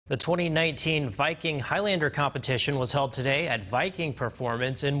The 2019 Viking Highlander competition was held today at Viking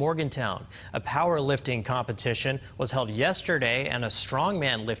Performance in Morgantown. A powerlifting competition was held yesterday and a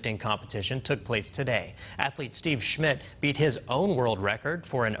strongman lifting competition took place today. Athlete Steve Schmidt beat his own world record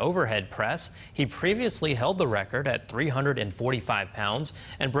for an overhead press. He previously held the record at 345 pounds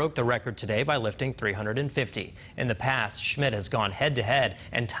and broke the record today by lifting 350. In the past, Schmidt has gone head-to-head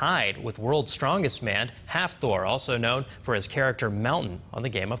and tied with world's strongest man, Half-Thor, also known for his character Mountain on the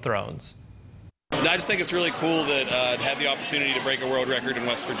Game of Thrones. I just think it's really cool that I'd had the opportunity to break a world record in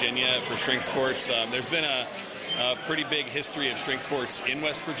West Virginia for strength sports. There's been a pretty big history of strength sports in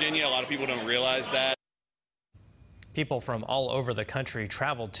West Virginia. A lot of people don't realize that. People from all over the country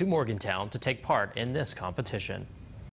traveled to Morgantown to take part in this competition.